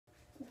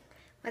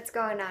What's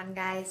going on,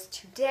 guys?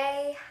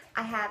 Today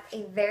I have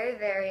a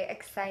very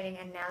exciting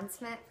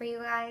announcement for you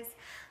guys.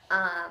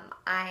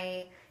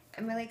 I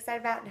am really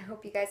excited about it, and I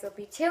hope you guys will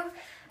be too.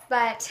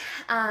 But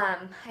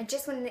I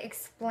just wanted to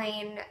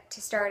explain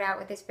to start out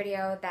with this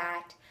video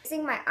that I'm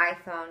using my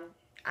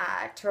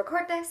iPhone to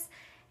record this,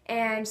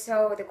 and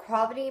so the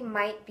quality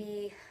might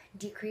be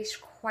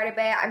decreased quite a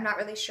bit. I'm not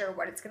really sure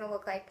what it's gonna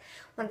look like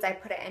once I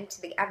put it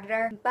into the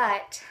editor,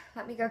 but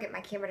let me go get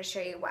my camera to show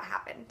you what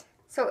happened.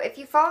 So if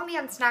you follow me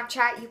on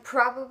Snapchat, you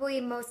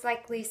probably most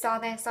likely saw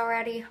this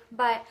already,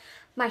 but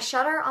my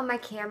shutter on my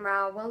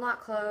camera will not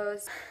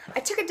close.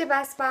 I took it to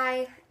Best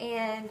Buy,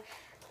 and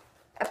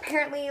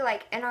apparently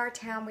like in our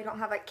town we don't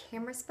have like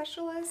camera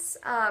specialists,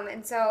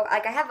 and so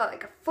like I have a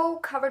full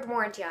covered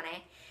warranty on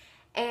it,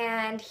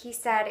 and he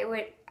said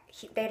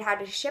they'd had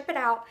to ship it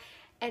out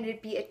and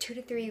it'd be a 2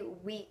 to 3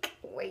 week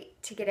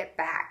wait to get it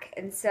back.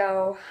 And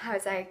so I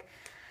was like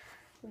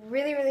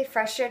really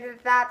frustrated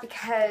with that,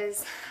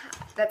 because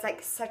that's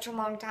like such a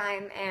long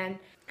time, and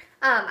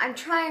I'm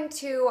trying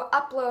to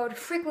upload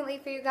frequently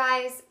for you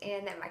guys,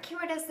 and then my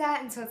camera does that,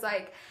 and so it's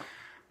like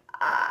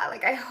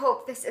I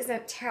hope this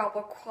isn't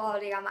terrible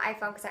quality on the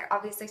iPhone, because I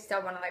obviously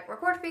still want to like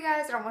record for you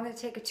guys. I don't want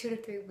to take a 2 to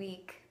 3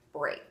 week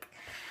break.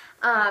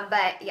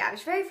 But yeah, I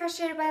was very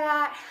frustrated by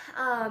that,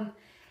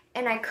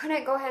 and I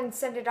couldn't go ahead and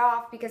send it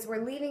off because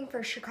we're leaving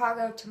for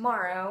Chicago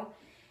tomorrow,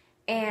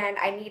 and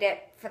I need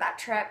it for that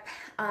trip.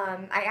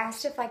 I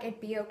asked if like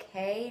it'd be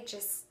okay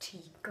just to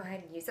go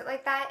ahead and use it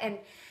like that, and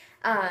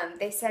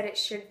they said it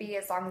should be,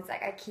 as long as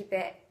like I keep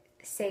it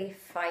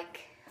safe,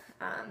 like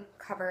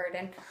covered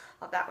and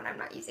all that when I'm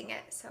not using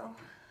it. So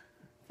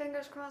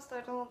fingers crossed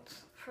I don't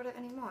hurt it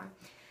anymore.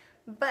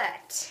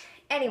 But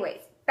anyways,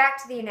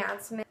 back to the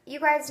announcement. You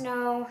guys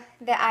know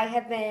that I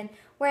have been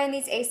wearing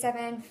these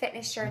A7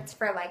 fitness shirts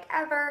for like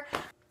ever.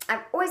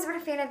 I've always been a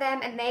fan of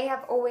them, and they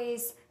have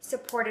always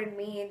supported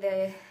me.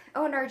 The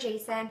owner,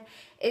 Jason,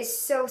 is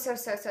so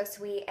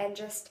sweet, and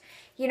just,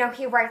 you know,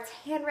 he writes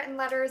handwritten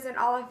letters and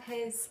all of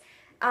his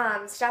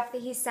stuff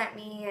that he sent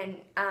me,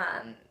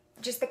 and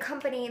just the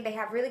company, they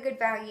have really good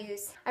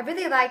values. I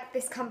really like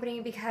this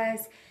company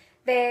because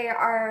they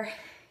are,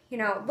 you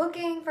know,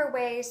 looking for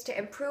ways to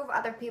improve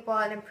other people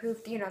and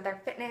improve, you know,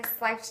 their fitness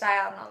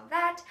lifestyle and all of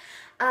that.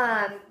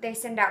 They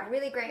send out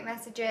really great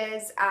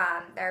messages.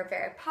 They're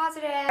very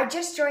positive. I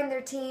just joined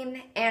their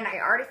team, and I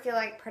already feel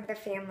like part of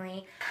the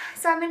family.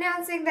 So I'm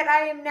announcing that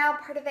I am now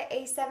part of the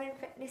A7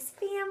 Fitness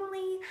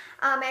family.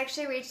 I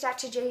actually reached out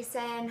to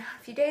Jason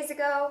a few days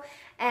ago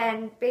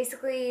and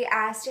basically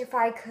asked if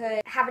I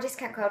could have a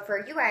discount code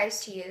for you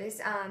guys to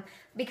use,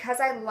 because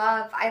I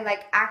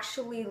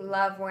actually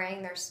love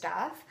wearing their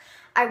stuff.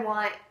 I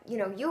want, you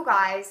know, you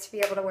guys to be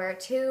able to wear it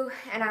too,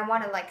 and I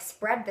want to like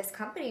spread this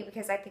company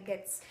because I think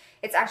it's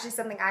actually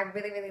something I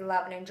really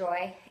love and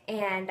enjoy.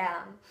 And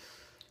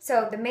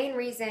so the main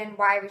reason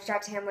why I reached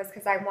out to him was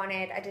because I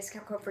wanted a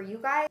discount code for you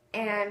guys,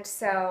 and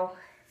so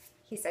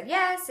he said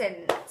yes,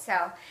 and so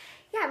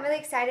yeah, I'm really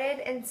excited.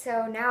 And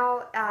so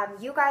now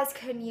you guys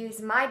can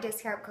use my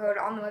discount code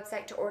on the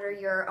website to order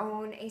your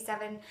own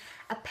A7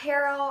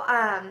 apparel.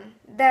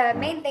 The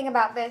main thing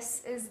about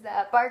this is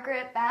the bar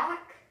grip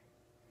back.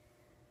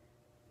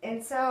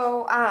 And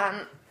so,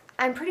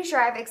 I'm pretty sure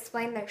I've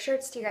explained their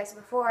shirts to you guys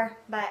before,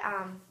 but,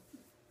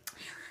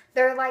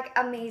 they're, like,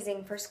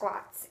 amazing for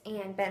squats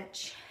and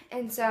bench.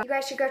 And so, you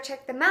guys should go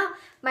check them out.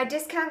 My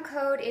discount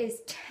code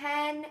is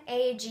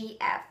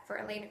 10AGF for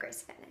Elena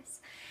Grace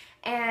Fitness.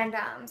 And,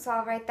 so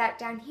I'll write that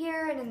down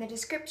here and in the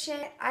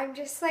description. I'm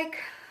just, like,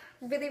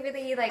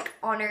 really, like,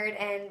 honored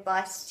and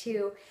blessed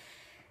to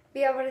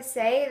be able to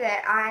say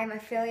that I'm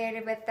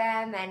affiliated with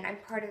them and I'm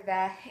part of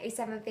the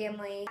A7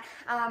 family.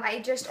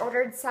 I just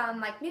ordered some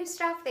like new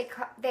stuff.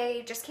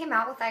 They just came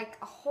out with like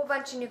a whole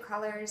bunch of new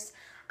colors.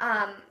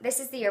 This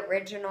is the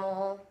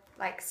original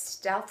like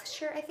stealth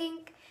shirt, I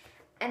think.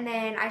 And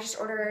then I just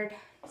ordered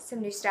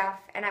some new stuff,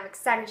 and I'm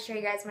excited to show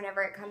you guys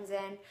whenever it comes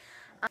in.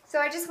 So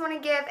I just want to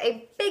give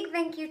a big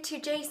thank you to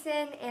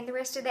Jason and the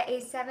rest of the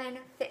A7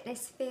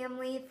 Fitness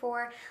family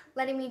for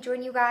letting me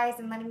join you guys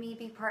and letting me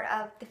be part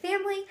of the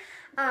family.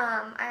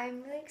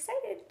 I'm really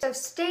excited. So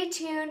stay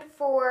tuned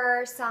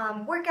for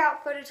some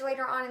workout footage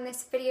later on in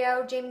this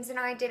video. James and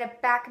I did a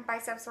back and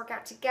biceps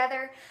workout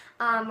together,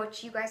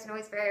 which you guys know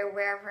is very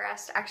rare for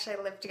us to actually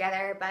live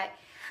together, but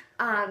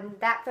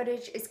that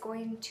footage is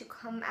going to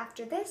come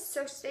after this,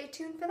 so stay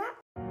tuned for that.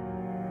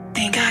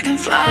 Think I can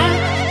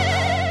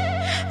fly.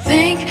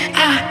 Think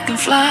I can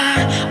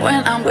fly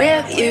when I'm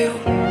with you.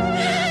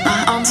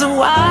 My arms are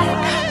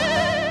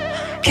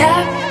wide,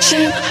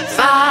 catching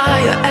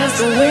fire as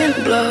the wind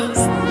blows.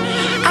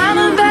 I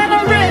know that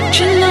I'm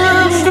rich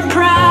enough for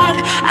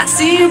pride. I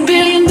see $1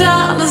 billion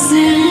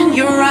in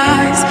your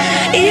eyes,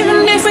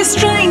 even if we're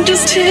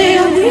strangers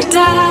till we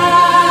die.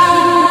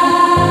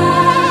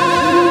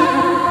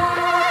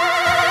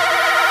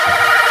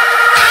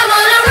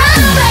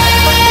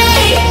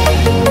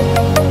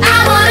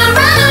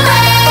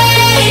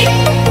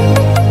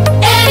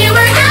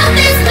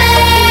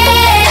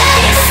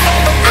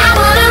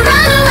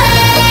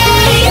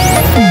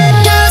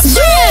 Just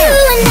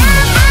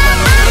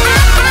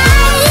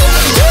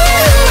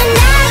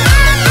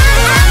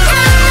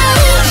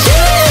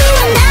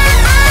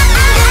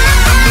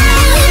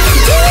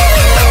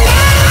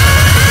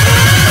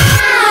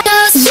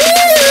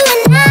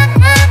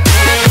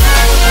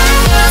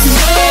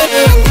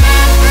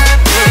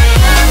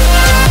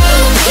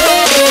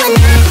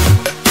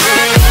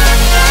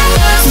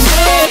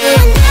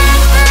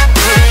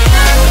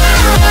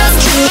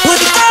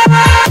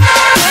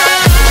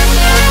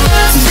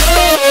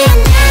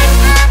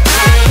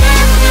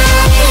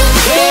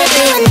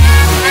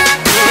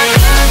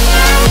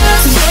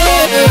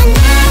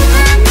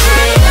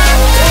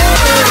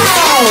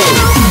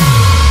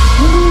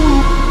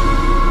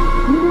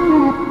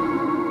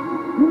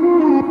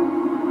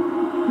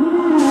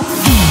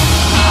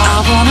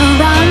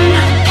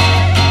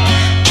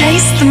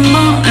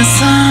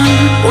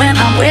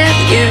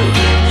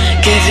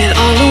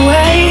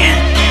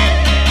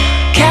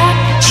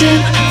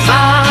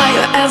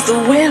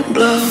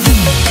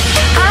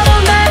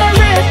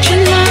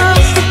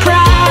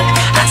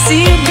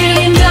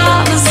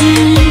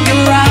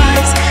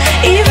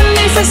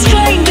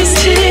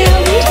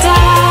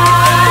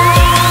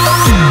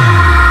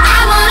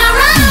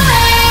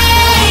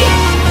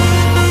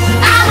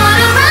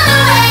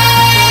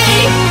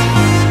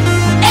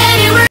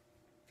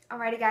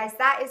guys,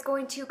 that is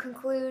going to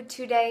conclude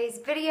today's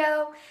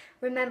video.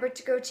 Remember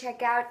to go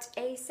check out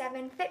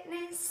A7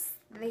 Fitness.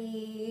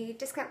 The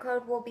discount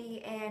code will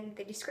be in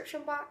the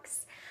description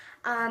box.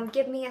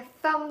 Give me a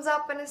thumbs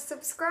up and a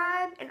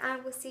subscribe, and I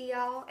will see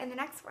y'all in the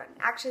next one.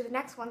 Actually, the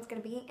next one's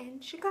going to be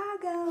in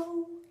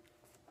Chicago.